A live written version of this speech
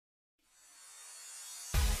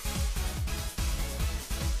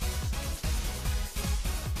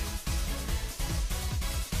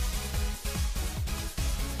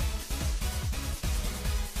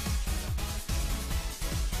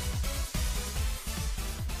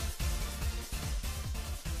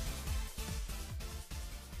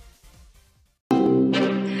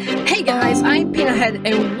Hey guys, I'm Peanut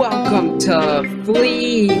and welcome to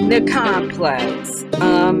Flee the Complex.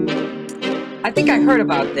 I think I heard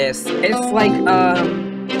about this. It's like,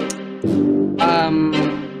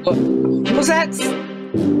 who's that?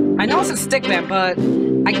 I know it's a Stickman, but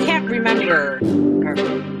I can't remember.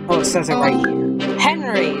 Oh, it says it right here.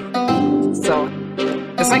 Henry! So,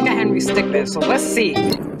 it's like a Henry Stickman, so let's see.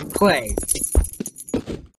 Play.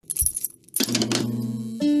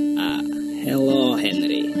 Hello,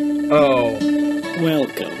 Henry. Oh.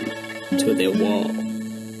 Welcome to the wall.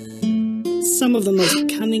 Some of the most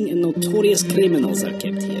cunning and notorious criminals are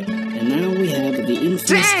kept here, and now we have the infamous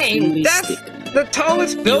Dang! Henry That's Stickman. the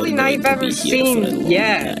tallest building I've ever seen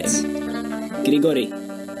yet. Grigori,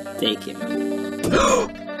 take him.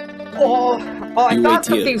 I thought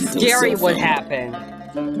something scary would happen.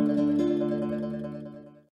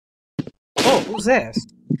 Oh, who's this?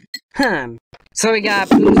 So we got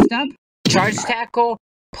boost up, charge tackle,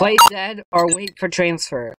 play dead, or wait for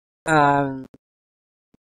transfer.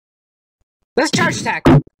 Let's charge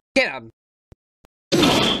tackle. Get him.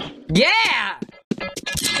 Yeah!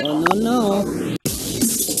 Oh, no.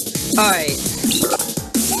 Alright.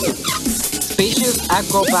 Species,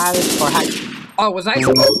 acrobatics, or height. Oh, was I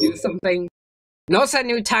supposed to do something? Notice that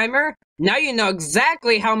new timer? Now you know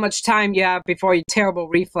exactly how much time you have before your terrible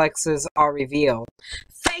reflexes are revealed.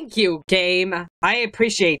 Thank you, game. I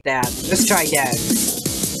appreciate that. Let's try again.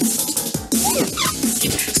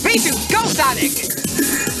 Speed 2, go Sonic!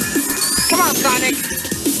 Come on, Sonic!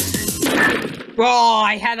 Oh,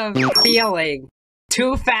 I had a feeling.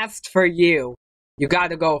 Too fast for you. You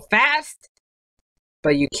gotta go fast,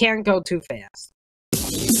 but you can't go too fast.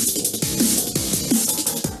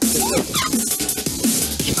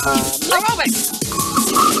 Aerobics!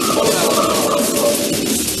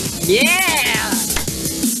 Yeah!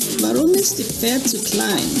 Warum ist die Pferd zu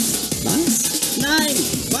klein? Was? Nein!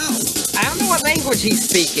 Wow! I don't know what language he's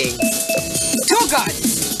speaking. Tool gun!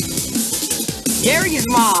 Gary's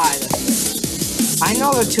mod! I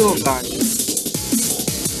know the tool gun.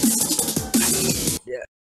 Yeah.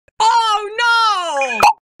 Oh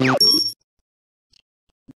no!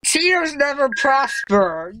 Cheaters never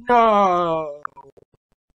prosper. No.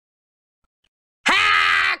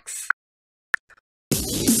 Hacks!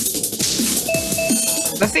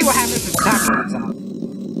 Let's see what happens if the time runs out.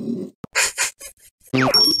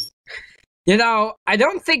 You know, I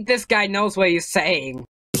don't think this guy knows what he's saying.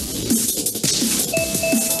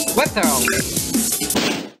 What throw?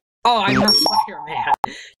 Oh, I'm not Spider-Man.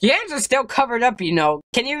 Your hands are still covered up, you know.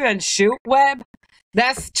 Can you even shoot, Web?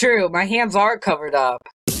 That's true, my hands are covered up.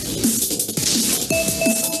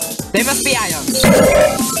 They must be items.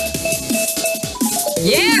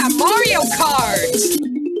 Yeah, Mario Kart!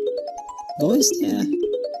 Boys, yeah.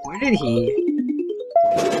 Where did he?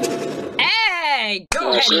 Hey! Go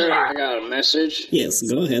ahead. Sir, I got a message. Yes,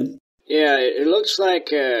 go ahead. Yeah, it looks like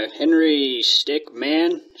Henry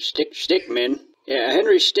Stickman. Yeah,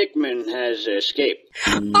 Henry Stickman has escaped.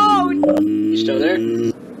 Oh no! You still there?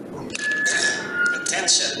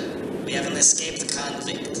 Attention! We have an escaped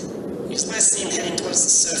convict. You might see him heading towards the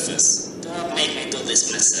surface. Don't make me do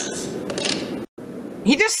this myself.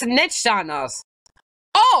 He just snitched on us.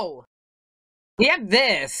 Oh! We have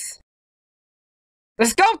this.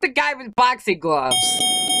 Let's go with the guy with boxing gloves.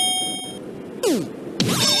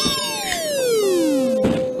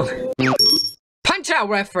 Punch-Out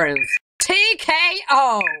reference.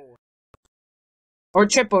 TKO! Or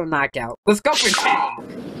triple knockout. Let's go for Tank.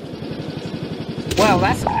 Well,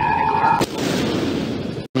 that's a bad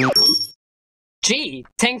idea. Gee,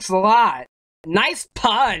 thanks a lot. Nice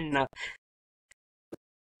pun!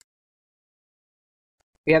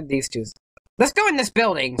 We have these two. Let's go in this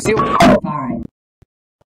building, see what we can find.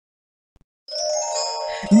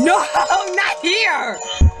 No, not here!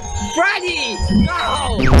 Freddy!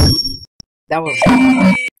 No! That was...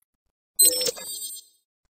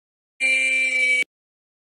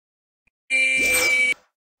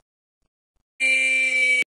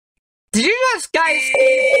 Did you just guys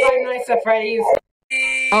see Five Nights at Freddy's?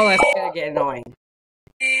 Oh, that's gonna get annoying.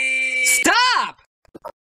 Stop!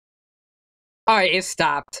 Alright, it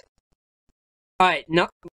stopped. Alright, no.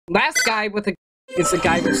 Last guy with a... is the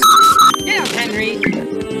guy who's... Get up, Henry!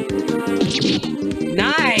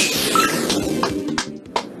 Nice!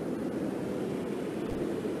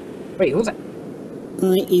 Wait, who's that?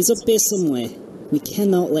 Alright, he's up here somewhere. We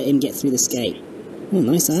cannot let him get through this gate. Oh,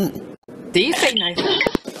 nice art. Did you say nice?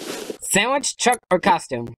 Sandwich, truck, or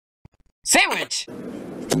costume? Sandwich!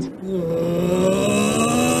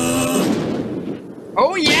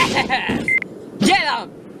 Oh yeah! Get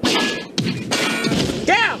him!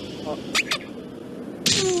 Get him!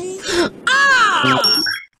 Ah!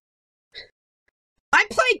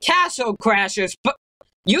 also crashes, but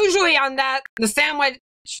usually on that, the sandwich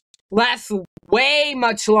lasts way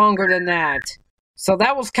much longer than that. So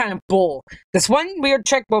that was kind of bull. This one weird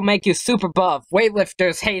trick will make you super buff.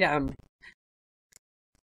 Weightlifters hate him.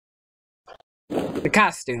 The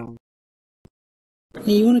costume.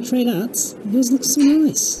 Hey, you wanna try that? Yours looks so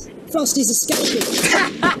nice. Frosty's a skeleton!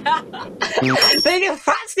 They knew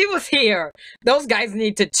Frosty was here! Those guys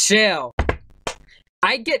need to chill.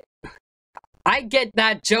 I get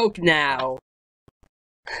that joke now.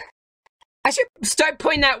 I should start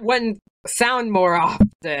putting that one sound more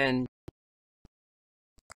often.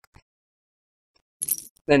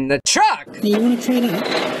 Then the truck! Hey, you wanna try that?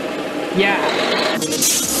 Yeah.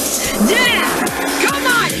 Yeah! Come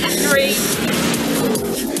on, Henry!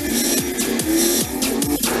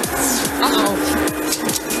 Uh-oh.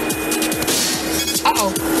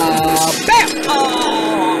 Uh-oh. Bam!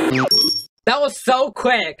 Oh! That was so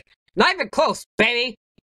quick. Not even close, baby.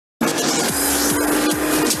 Come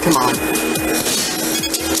on.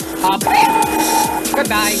 Bam!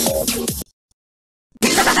 Goodbye.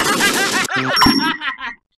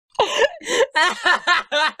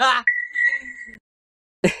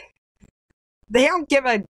 They don't give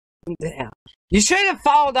a damn. You should have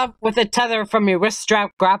followed up with a tether from your wrist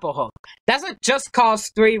strap grapple hook. That's a Just Cause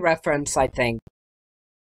 3 reference, I think.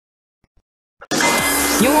 You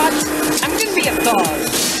know what? I'm gonna be a thug.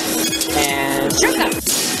 And shoot them!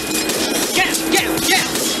 Get him! Get him! Get him!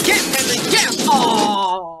 Get him, Henry! Get him!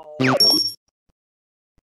 Oh!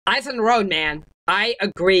 Eyes on the road, man. I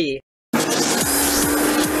agree. Bam!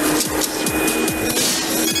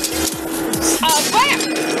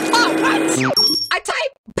 Oh, what? I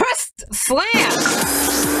pressed slam!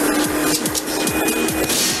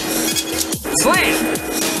 Slam!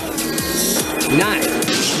 Nice.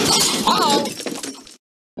 Uh-oh!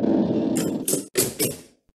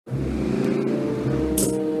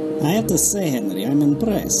 I have to say, Henry, I'm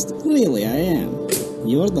impressed. Really, I am.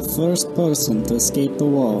 You're the first person to escape the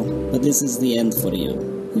wall, but this is the end for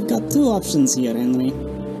you. You've got two options here, Henry.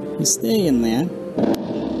 You stay in there,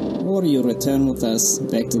 or you return with us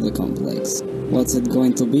back to the complex. What's it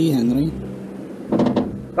going to be, Henry?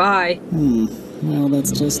 Bye. Well,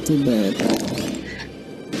 that's just too bad.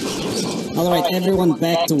 Alright, everyone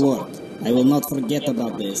back to work. I will not forget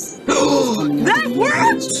about this. That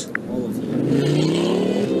worked! All of you.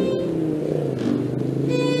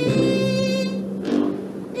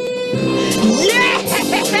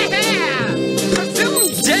 Yeah!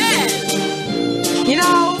 Presumed dead! You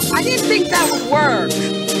know, I didn't think that would work.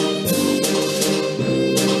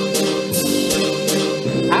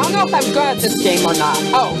 I don't know if I'm good at this game or not.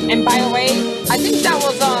 Oh, and by the way, I think that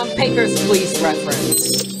was Papers, Please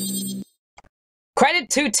reference. Credit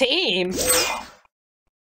to team!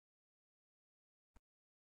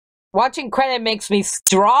 Watching credit makes me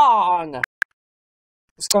strong!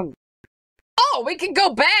 Let's go. Oh, we can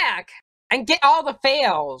go back! And get all the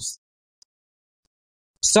fails!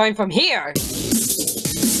 Starting from here.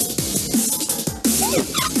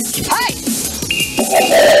 Hi!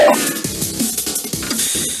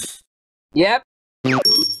 Yep.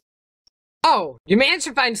 Oh, you managed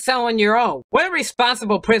to find cell on your own. What a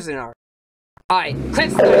responsible prisoner. Alright,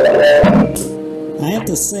 click. I have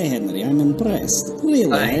to say, Henry, I'm impressed.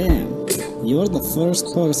 Really, I am. You're the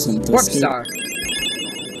first person to Warp escape. Star.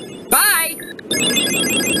 Bye!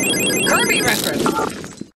 Kirby reference.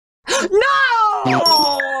 No!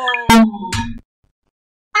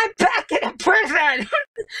 I'm back in a prison!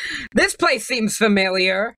 This place seems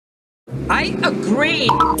familiar. I agree.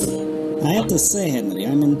 I have to say, Henry,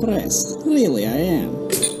 I'm impressed. Really, I am.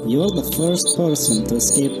 You're the first person to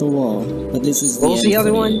escape the wall, but this is the What was end the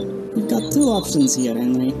other for one? you. You've got two options here,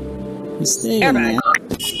 Henry. You stay in Airbag.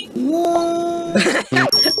 there. Whoa!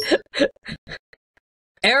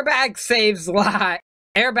 Airbag saves lives.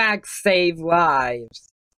 Airbags save lives.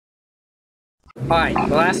 Alright,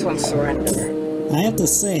 the last one, surrender. I have to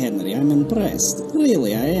say, Henry, I'm impressed.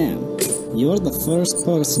 Really, I am. You're the first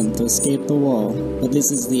person to escape the wall, but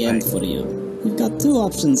this is the end for you. You've got two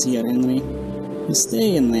options here, Henry. You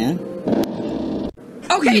stay in there.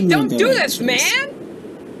 Okay, You don't made do the this, right choice. man!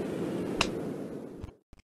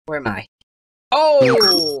 Where am I?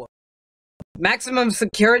 Oh! Maximum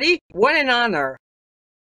security? What an honor.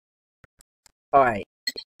 Alright.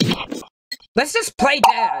 Let's just play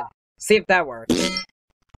dead. See if that works.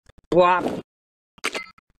 Blop.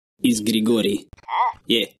 Is Grigori.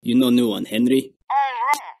 Yeah, you know new one, Henry.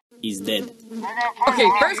 He's dead. Okay,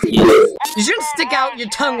 first you shouldn't stick out your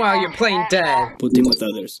tongue while you're playing dead. Put him with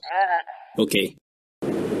others. Okay.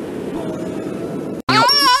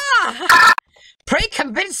 Ah! Pretty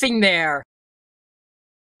convincing there.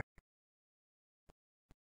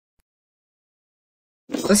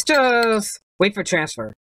 Let's just wait for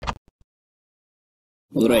transfer.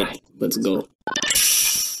 Alright, let's go.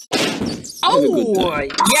 Oh,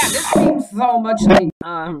 yeah, this seems so much like,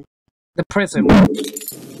 the prison.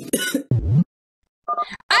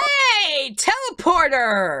 Hey,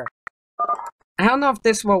 teleporter! I don't know if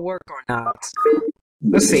this will work or not.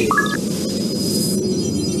 Let's see.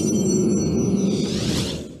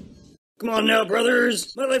 Come on now,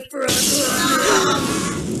 brothers. My life for us.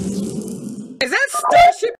 Is that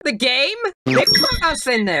Starship the game? They put us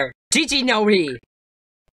in there. GG no re.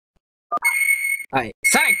 Alright,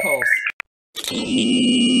 side pulse.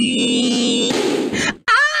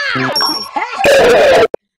 Ah! My head!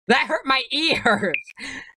 That hurt my ears.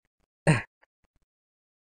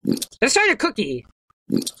 Let's try the cookie.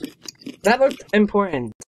 That looked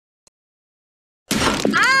important.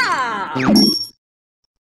 Ah!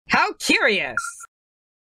 How curious.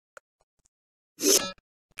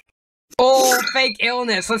 Oh, fake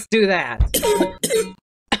illness. Let's do that.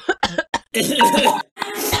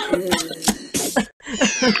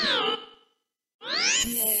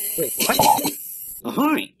 Wait, what?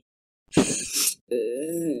 Ahoy!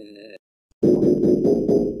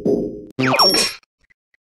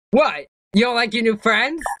 What? You don't like your new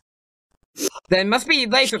friends? Then must be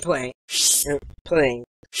laser playing. Playing.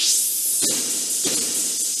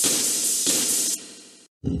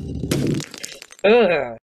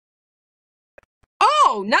 Ugh.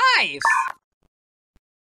 Oh, nice!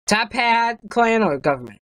 Top hat, clan, or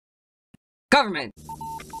government? Government.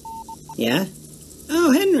 Yeah?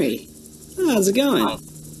 Oh, Henry! Oh, how's it going?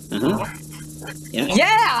 Uh-huh. Yeah?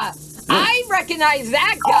 Yeah! I recognize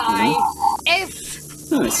that guy!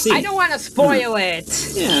 If... Oh, I see. I don't want to spoil it.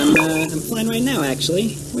 Yeah, I'm flying right now,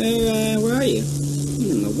 actually. Where are you?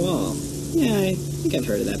 In the wall. Yeah, I think I've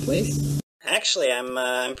heard of that place. Actually,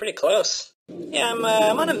 I'm pretty close. Yeah, I'm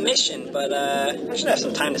on a mission, but, I should have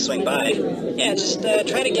some time to swing by. Yeah, just,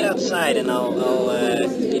 try to get outside and I'll,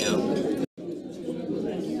 you know.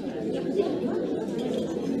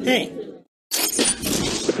 Hey!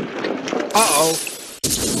 Uh-oh.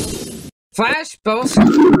 Flash, both.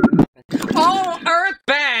 Oh,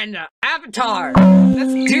 Earthbend! Avatar!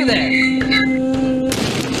 Let's do this!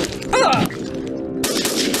 Ugh.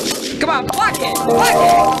 Come on, block it!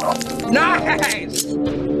 Block it! Nice!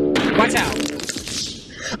 Watch out.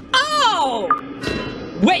 Oh!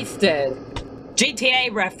 Wasted!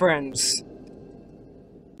 GTA reference.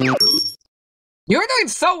 You're doing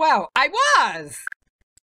so well! I was!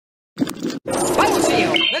 Bubble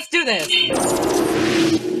shield! Let's do this!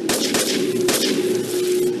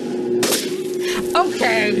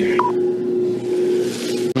 Okay.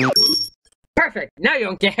 Perfect. Now you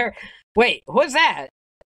don't care. Wait, what's that?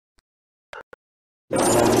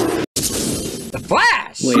 The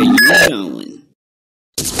Flash! Where you going?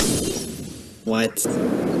 What?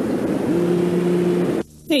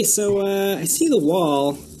 Hey, so, I see the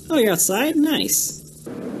wall. Oh, you're outside? Nice.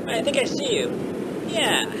 I think I see you.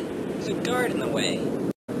 Yeah, there's a guard in the way.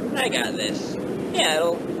 I got this. Yeah,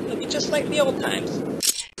 it'll be just like the old times.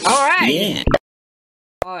 Alright! Yeah.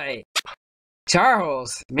 Alright.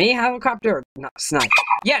 Charles. Me helicopter? No, snipe.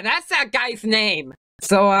 Yeah, that's that guy's name.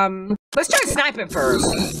 So, let's try sniping first.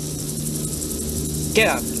 Get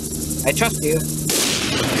up. I trust you.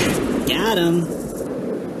 Got him.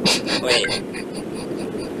 Wait.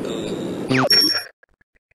 Ooh.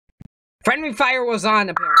 Friendly fire was on,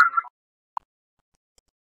 apparently.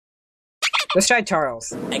 Let's try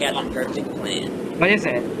Charles. I got the perfect plan. What is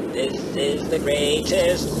it? This is the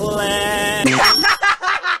greatest plan.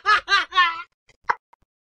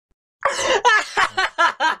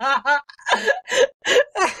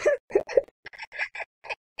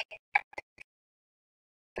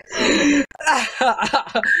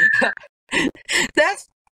 That's...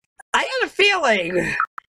 I had a feeling.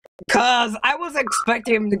 Cause I was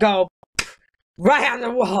expecting him to go right on the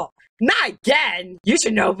wall. Not again! You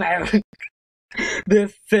should know better.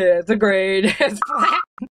 This is the greatest plan.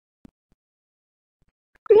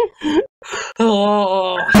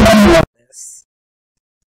 Oh. This.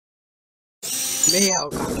 Me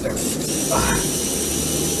helicopter.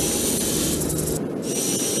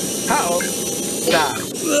 Uh-oh. Stop.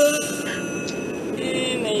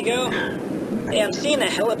 And there you go. Hey, I'm seeing a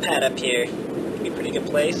helipad up here. Could be a pretty good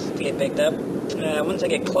place to get picked up. Once I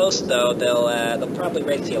get close, though, they'll probably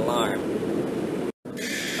raise the alarm.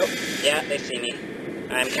 Oh, yeah, they see me.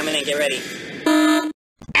 I'm coming in. Get ready.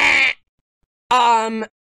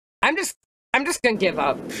 I'm just gonna give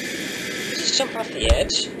up. Just jump off the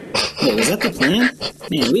edge. Wait, was that the plan?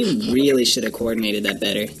 Man, we really should have coordinated that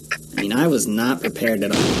better. I mean, I was not prepared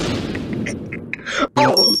at all.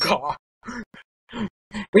 Oh, God.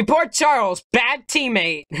 Report Charles, bad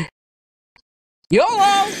teammate.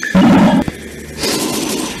 YOLO!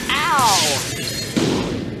 Ow!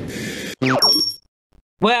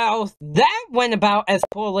 Well, that went about as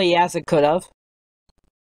poorly as it could have.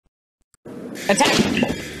 Attack!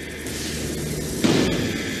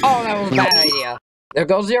 Oh, that was a bad idea. There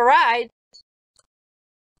goes your ride.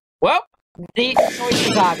 Well, the choice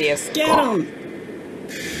is obvious. Get him!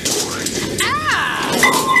 Ah!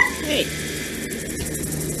 Hey!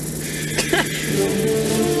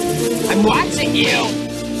 I'm watching you!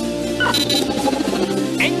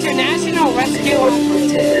 International Rescue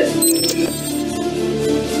Operative.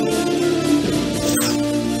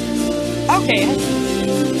 Okay.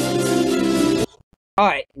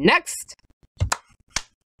 Alright, next.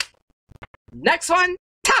 Next one,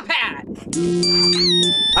 Top Hat!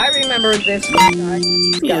 I remember this one.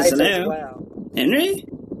 Yes, hello. As well. Henry?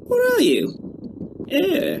 Where are you?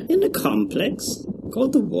 In the complex?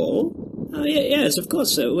 Called the Wall? Oh, yeah, yes, of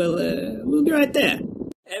course so. Well, we'll be right there.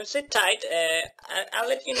 Sit tight. I'll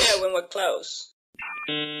let you know when we're close.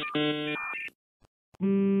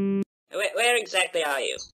 Where exactly are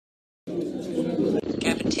you?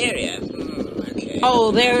 Cafeteria? Okay.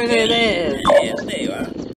 Oh, there it is! Yes, there you are.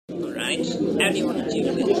 Alright. How do you want to do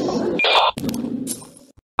this?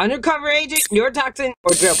 Undercover agent, neurotoxin,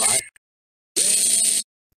 or drillbot?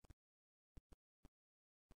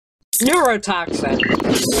 Neurotoxin.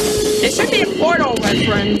 It should be a Portal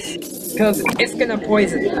reference, because it's gonna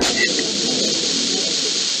poison them.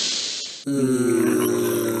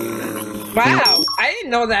 Wow, I didn't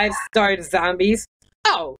know that I started zombies.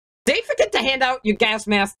 Oh, did you forget to hand out your gas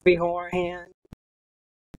mask beforehand?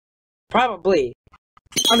 Probably.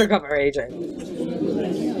 Undercover agent.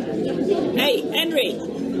 Hey, Henry!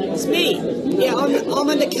 It's me! Yeah, I'm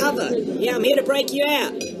undercover. Yeah, I'm here to break you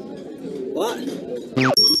out. What?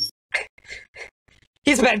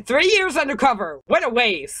 He spent 3 years undercover. What a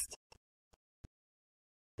waste.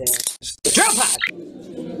 Drill pod!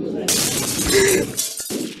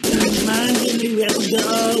 Come on, Henry, let's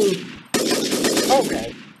go! Okay.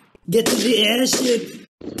 Get to the airship!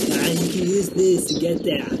 I can use this to get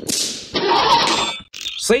there.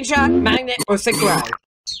 Slingshot, magnet, or sick ride?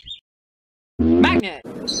 Magnet!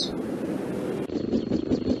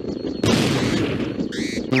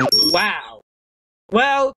 Wow.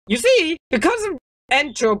 Well, you see, because of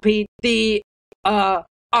entropy, alright,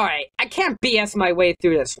 I can't BS my way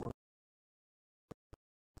through this one.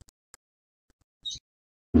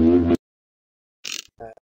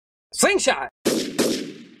 Slingshot!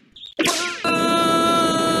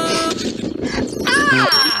 Ah!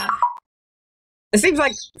 It seems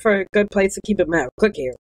like for a good place to keep it out. Click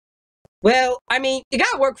here. Well, I mean, you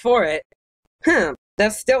gotta work for it.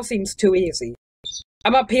 That still seems too easy.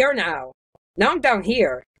 I'm up here now. Now I'm down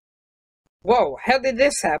here. Whoa, how did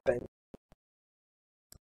this happen?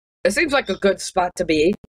 It seems like a good spot to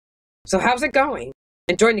be. So how's it going?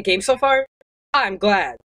 Enjoying the game so far? I'm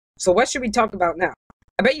glad. So what should we talk about now?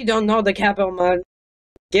 I bet you don't know the capital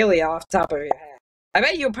Gilead off the top of your head. I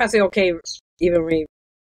bet you'll press it okay even read.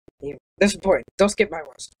 This is important. Don't skip my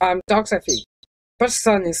words. Dogs at feet. Push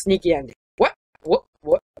sun and sneaky ending. What?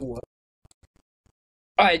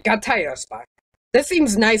 Alright, got tired of spot. This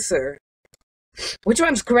seems nicer. Which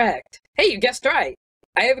one's correct? Hey, you guessed right.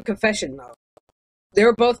 I have a confession though. They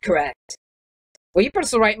were both correct. Will you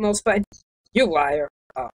press the right mouse button? You liar.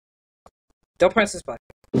 Oh. Don't press this button.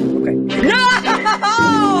 Okay. No!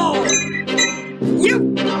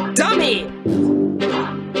 You dummy!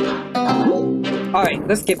 Alright,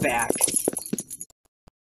 let's get back.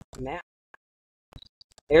 Map.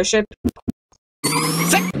 Airship.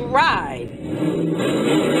 Sick ride!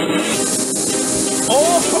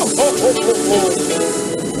 Oh!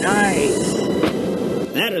 Nice!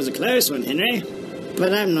 That was a close one, Henry.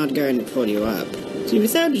 But I'm not going to pull you up. See,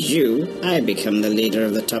 without you, I become the leader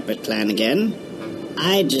of the Tuppet clan again.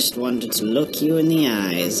 I just wanted to look you in the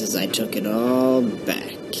eyes as I took it all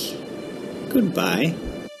back. Goodbye.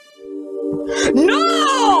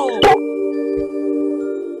 No!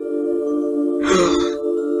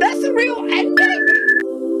 That's the real ending?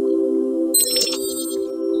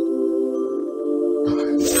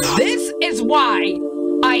 This is why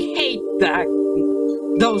I hate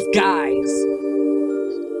those guys.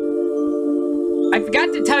 I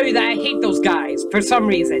forgot to tell you that I hate those guys for some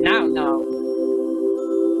reason. I don't know.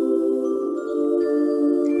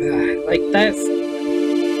 Like this.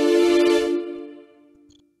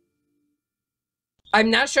 I'm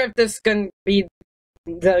not sure if this is going to be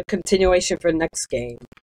the continuation for the next game.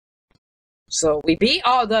 So, we beat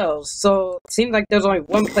all those, so it seems like there's only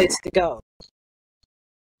one place to go.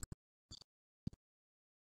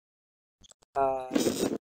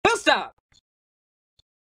 Boost up!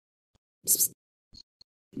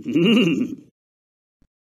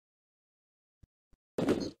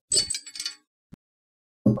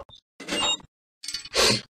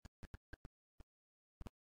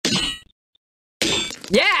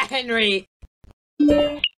 Yeah, Henry!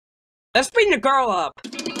 Let's bring the girl up.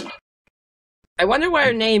 I wonder what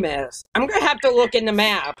her name is. I'm gonna have to look in the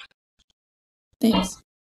map. Thanks.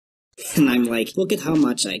 And I'm like, look at how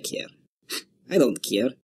much I care. I don't care.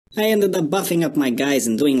 I ended up buffing up my guys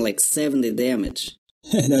and doing like 70 damage.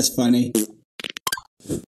 That's funny.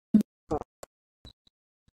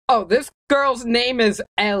 Oh, this girl's name is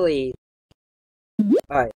Ellie.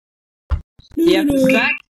 Alright. Yep,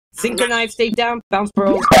 exact. Synchronized stay down, bounce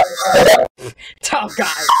bros. Oh god,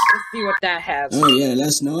 let's see what that has. Oh yeah,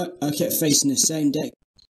 last night I kept facing the same deck.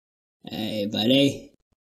 Hey buddy.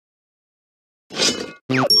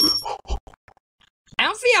 I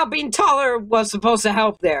don't see how being taller was supposed to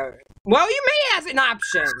help there. Well, you may as an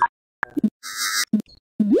option.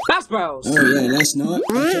 Bounce bros. Oh yeah, last night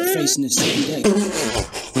I kept facing the same deck.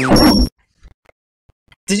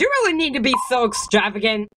 Did you really need to be so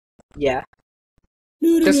extravagant? Yeah.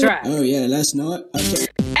 Distract. Oh yeah, last night I kept...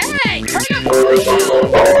 Hey! Turn up the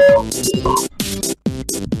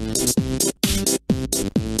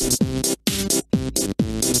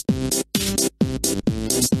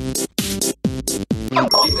Oh,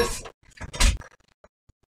 Jesus.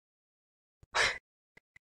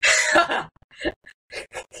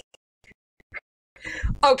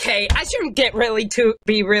 Okay, I shouldn't get really too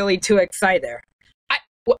excited there.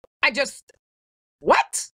 I just...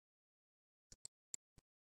 What?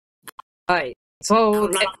 Alright, so...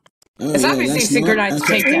 It's obviously synchronized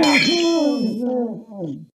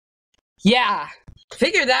takedown. Yeah,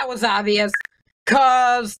 figure that was obvious.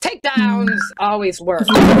 Cause takedowns always work. If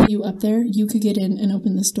we get you up there, you could get in and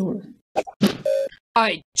open this door.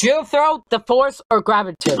 Alright, Jill throw, the force, or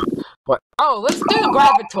graviton? Oh, let's do the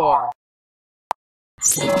gravitor.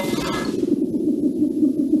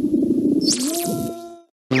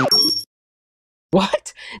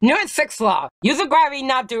 What? New 6 law. Use a gravity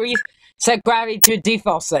knob to reset gravity to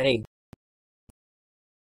default setting.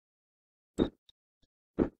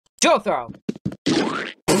 Jill throw.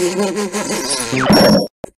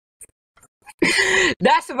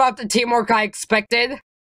 That's about the teamwork I expected.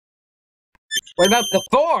 What about the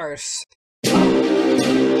force?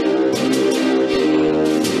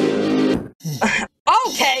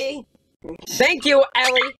 Okay. Thank you,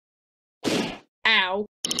 Ellie. Ow.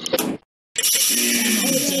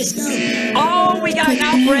 Oh, we got an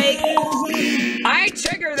outbreak. I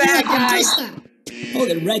triggered that guy. Hold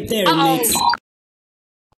it right there, mates.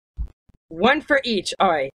 One for each.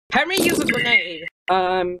 Alright. Henry uses a grenade.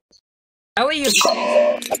 Ellie uses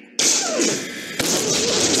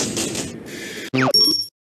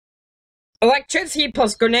electricity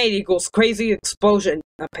plus grenade equals crazy explosion,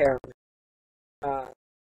 apparently.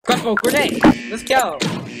 Crossbow grenade. Let's go.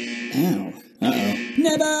 Ow. Uh-oh.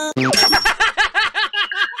 Never!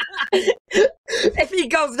 If he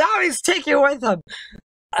goes down, he's taking it with him.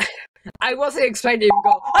 I wasn't expecting him to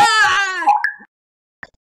go, ah!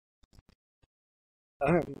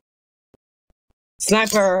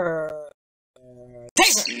 Sniper.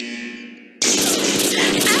 Taser!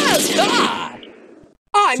 Oh, God!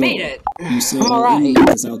 Oh, I made it. You said I'm alright.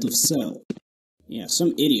 is out of cell. Yeah,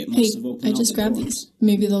 some idiot must have opened I just grabbed door. these.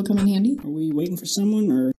 Maybe they'll come in handy. Are we waiting for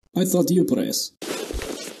someone, or... I thought you press.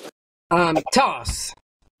 Toss.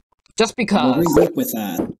 Just because. We'll regroup with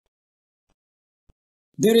that.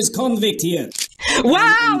 There is convict here.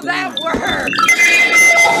 Wow, that worked!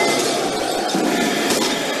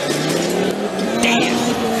 Damn.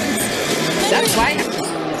 That's why.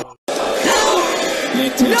 No!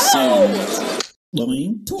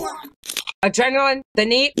 Adrenaline, the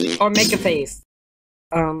neat, or make a face.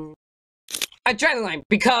 Adrenaline,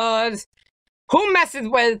 because who messes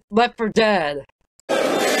with Left 4 Dead?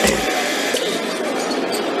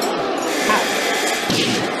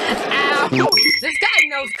 Ow! This guy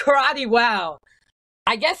knows karate well.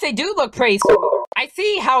 I guess they do look pretty similar. I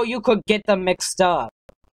see how you could get them mixed up.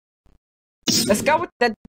 Let's go with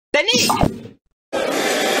the knee.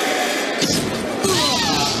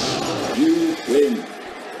 You win.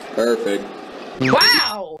 Perfect.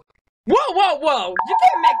 Wow! Whoa, whoa, whoa! You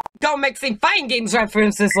can't go mixing fighting games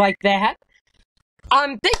references like that.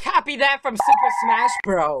 They copied that from Super Smash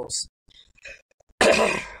Bros.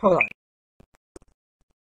 Hold on.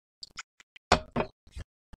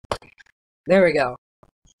 There we go.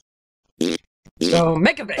 So,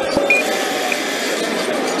 make a face.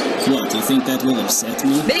 What, do you think that will upset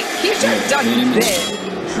me? He should have done this.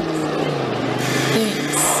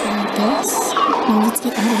 Thanks, I guess. Now let's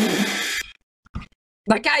get out of here.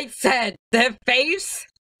 Like I said, the face.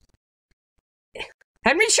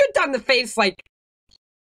 Henry should have done the face like.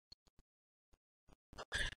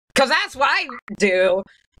 Because that's what I do.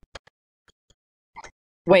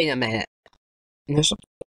 Wait a minute. Hey,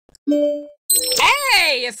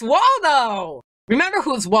 it's Waldo! Remember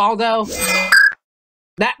who's Waldo?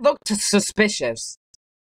 That looked suspicious.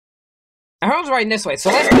 I heard it was right this way, so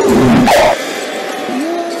let's go.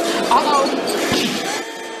 Uh-oh.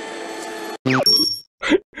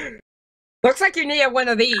 Looks like you need one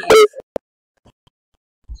of these.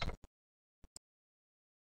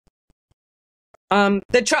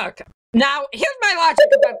 The truck. Now, here's my logic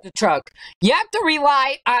about the truck. You have to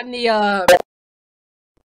rely on the,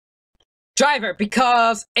 driver,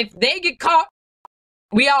 because if they get caught,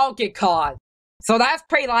 we all get caught. So that's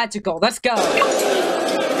pretty logical. Let's go.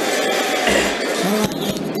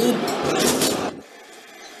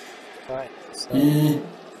 Alright, so,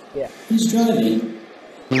 yeah. Who's driving?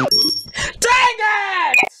 Dang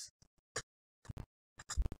it!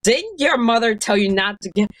 Didn't your mother tell you not to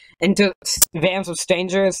get into vans with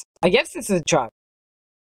strangers? I guess this is a truck.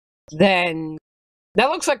 Then, that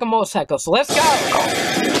looks like a motorcycle, so let's go!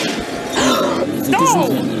 No!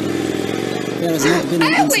 There has not been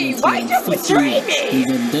an Ellie, incident why'd you in 50 betray years. me?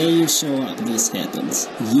 And the day you show up, this happens.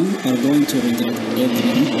 You are going to regret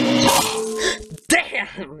every minute.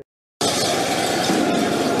 Damn!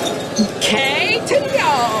 Okay, to yo!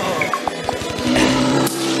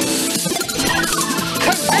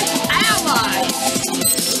 Convince allies!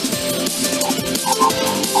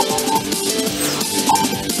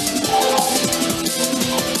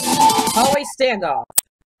 Always stand off.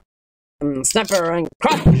 Sniper and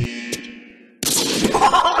crap.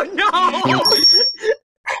 Oh no!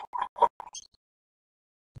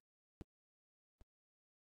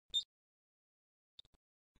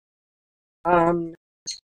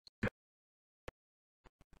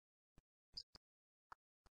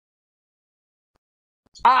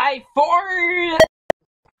 I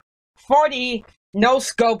 40 no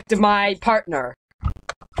scoped my partner.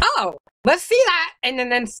 Oh, let's see that in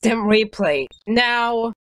an instant replay.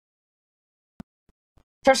 Now,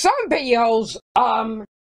 for some videos,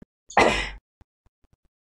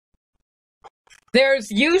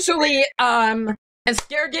 there's usually, in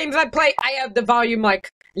scare games I play, I have the volume,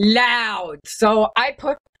 like, loud. So I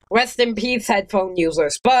put rest in peace headphone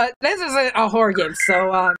users. But this isn't a horror game,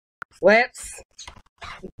 so, let's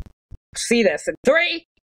see this in 3,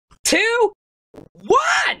 2, 1!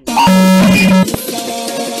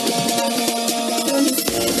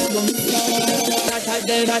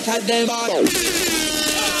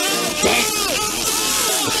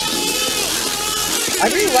 I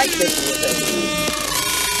really like this music.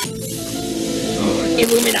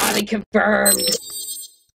 Illuminati confirmed.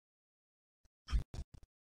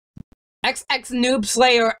 XX Noob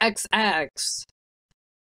Slayer XX.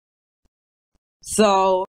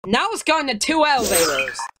 So, now let's go into 2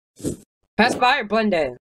 elevators. Pass by or blend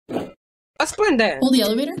in? Let's blend in. Hold the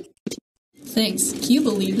elevator? Thanks. Can you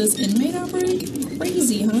believe this inmate outbreak?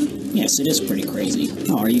 Crazy, huh? Yes, it is pretty crazy.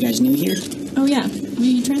 Oh, are you guys new here? Oh yeah,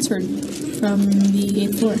 we transferred from the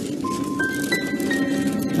 8th floor.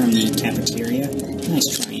 From the cafeteria? Nice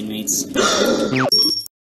try, inmates.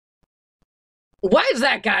 What is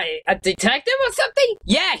that guy? A detective or something?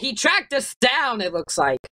 Yeah, he tracked us down, it looks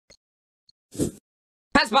like.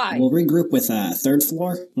 Pass by. We'll regroup with 3rd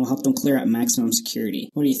floor. We'll help them clear out maximum security.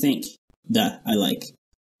 What do you think? Duh, I like.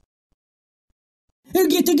 Who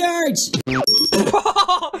get the guards?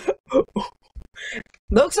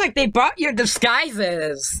 Looks like they brought your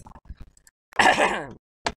disguises. Let's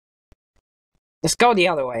go the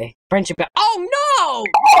other way. Friendship. Oh no!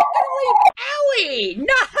 You're gonna leave Ellie!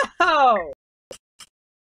 No!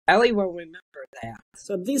 Ellie will remember that.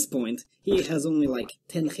 So at this point, he has only like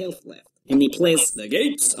 10 health left. And he plays, "The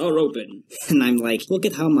gates are open." And I'm like, look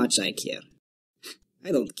at how much I care.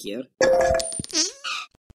 I don't care.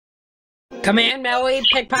 Command, melee,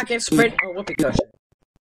 pickpocket, sprint, or whoopee cushion.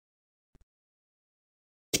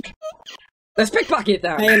 Let's pickpocket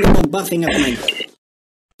that. I am now buffing up my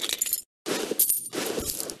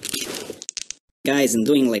guys and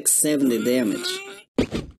doing like 70 damage.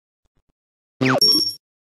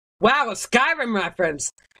 Wow, a Skyrim reference.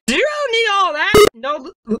 Do you really need all that?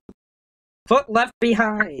 No foot left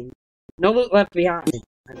behind. No loot left behind.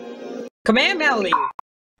 Command melee.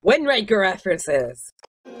 Windraker references.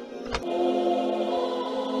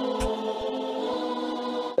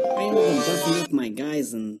 I am buffing up my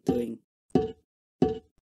guys and doing...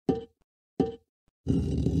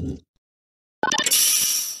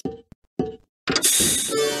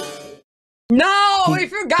 No! Oh, we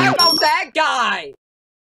forgot about that guy!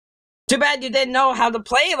 Too bad you didn't know how to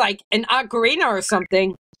play, like, an ocarina or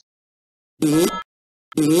something.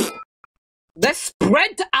 Let's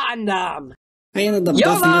sprint on them! I ended up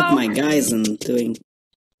buffing up my guys and doing...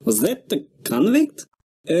 Was that the convict?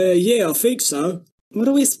 Yeah, I think so. What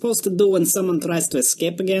are we supposed to do when someone tries to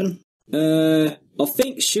escape again? I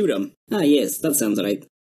think shoot him. Ah, yes, that sounds right.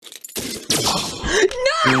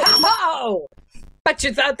 No! But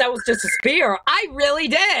you thought that was just a spear. I really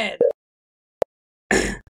did!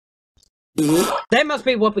 That must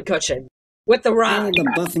be whoopee cushion. With the rock. I ended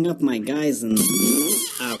up buffing up my guys and...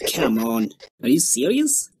 Oh, come on. Are you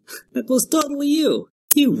serious? That was totally you.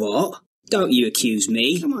 You what? Don't you accuse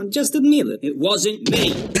me. Come on, just admit it. It wasn't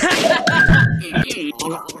me.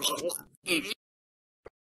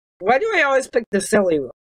 Why do I always pick the silly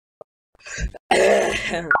one?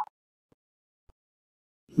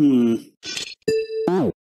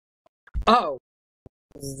 Oh.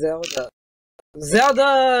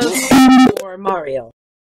 Zelda or Mario?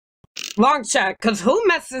 Long shot, cause who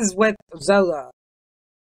messes with Zelda?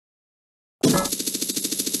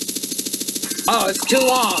 Oh, it's too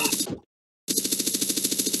long.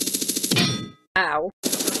 Ow.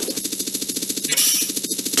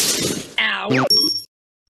 Ow.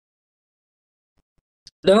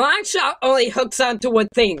 The long shot only hooks onto wood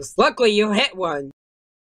things. Luckily, you hit one.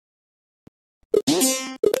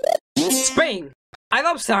 Spring. I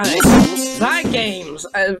love Sonic. Sonic games,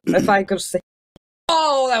 if I could say.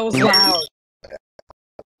 Oh, that was loud.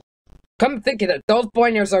 Come think of it, those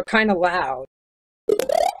pointers are kind of loud.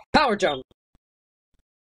 Power jump.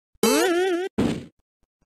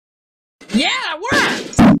 Yeah, it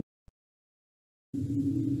worked!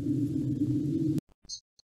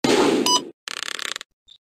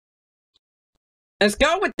 Let's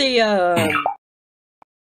go with the,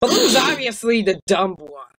 Baloo's obviously the dumb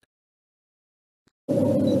one.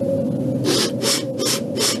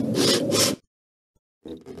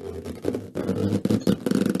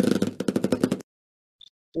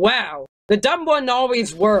 Wow, the dumb one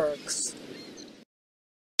always works.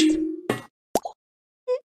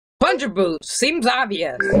 Plunger boots, seems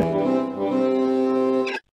obvious.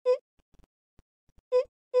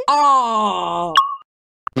 Oh,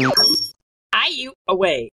 oh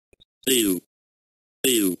wait. Yes,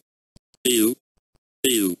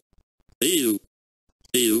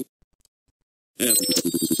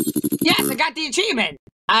 I got the achievement.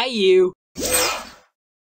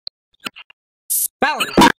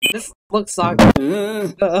 Balance. This looks so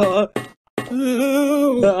good.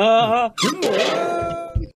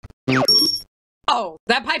 Oh,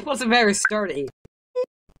 that pipe wasn't very sturdy.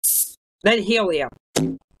 Then helium.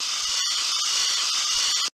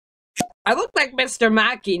 I look like Mr.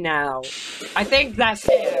 Maki now. I think that's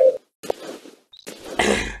it.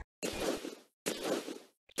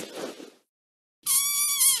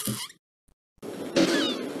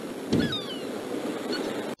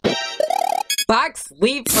 Box,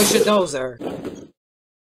 leaf, or Shadozer?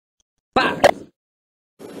 Box.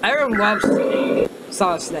 Everyone loves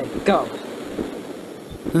Solid Snake. Go.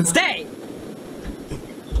 Huh? Stay!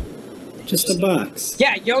 Just a box.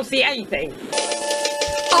 Yeah, you don't see anything.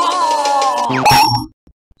 Oh!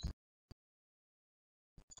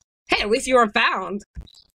 Hey, at least you were found.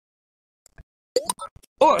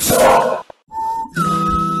 Oosh.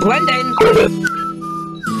 Blend in.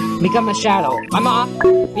 Become a shadow. I'ma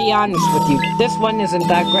be honest with you. This one isn't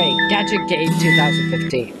that great. Gadget Game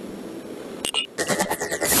 2015.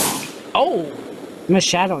 Oh! I'm a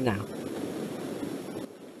shadow now.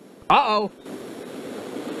 Uh-oh.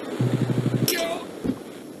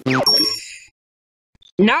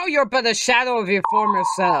 Now you're but a shadow of your former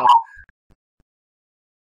self.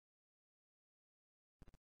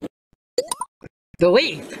 The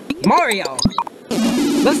leaf. Mario.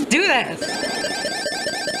 Let's do this.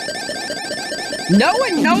 No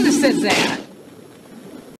one notices that.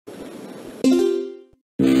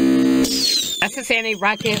 SSNA,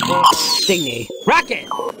 Rocket, or Stingy. Rocket!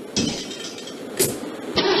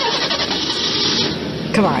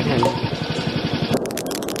 Come on, honey.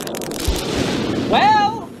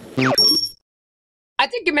 Well, I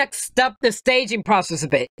think you mixed up the staging process a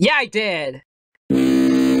bit. Yeah, I did.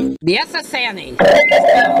 The SSNA.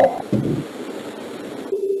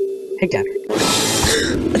 Hey, Dad.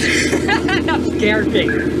 That scared me.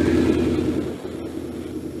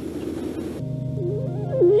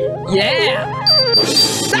 Yeah!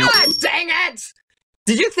 Ah, dang it!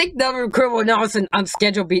 Did you think the crew would notice an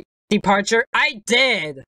unscheduled departure? I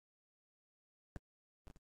did!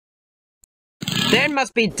 There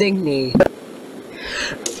must be dignity.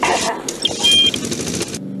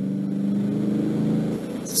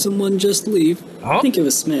 someone just leave? Oh? I think it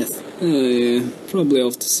was Smith. Oh, yeah. Probably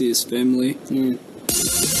off to see his family. Yeah.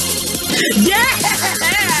 Yeah!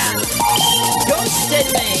 Ghosted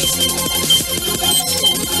me!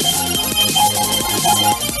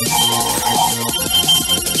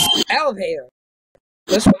 Elevator.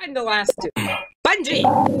 Let's find the last two. Bungee!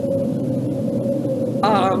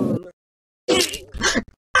 Ah!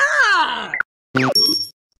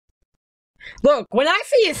 Look, when I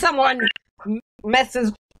see someone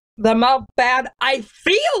messes them up bad, I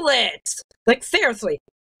feel it! Like, seriously.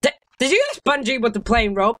 Did you guys bungee with the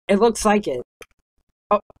plain rope? It looks like it.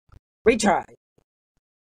 Oh, retry.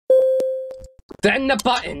 Then the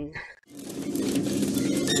button.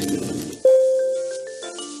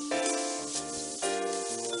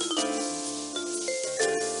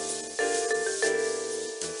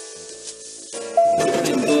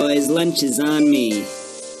 Alright, boys, lunch is on me.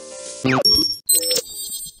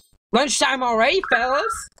 Lunchtime already,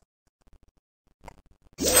 fellas?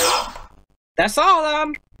 That's all of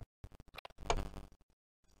them.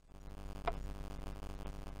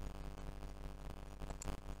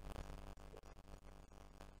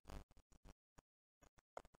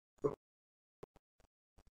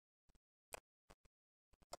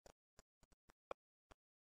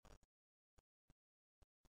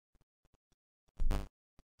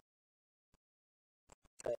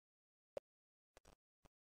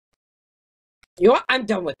 You know what? I'm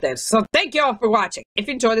done with this. So thank you all for watching. If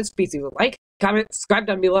you enjoyed this, please leave a like, comment, subscribe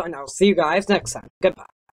down below, and I'll see you guys next time. Goodbye.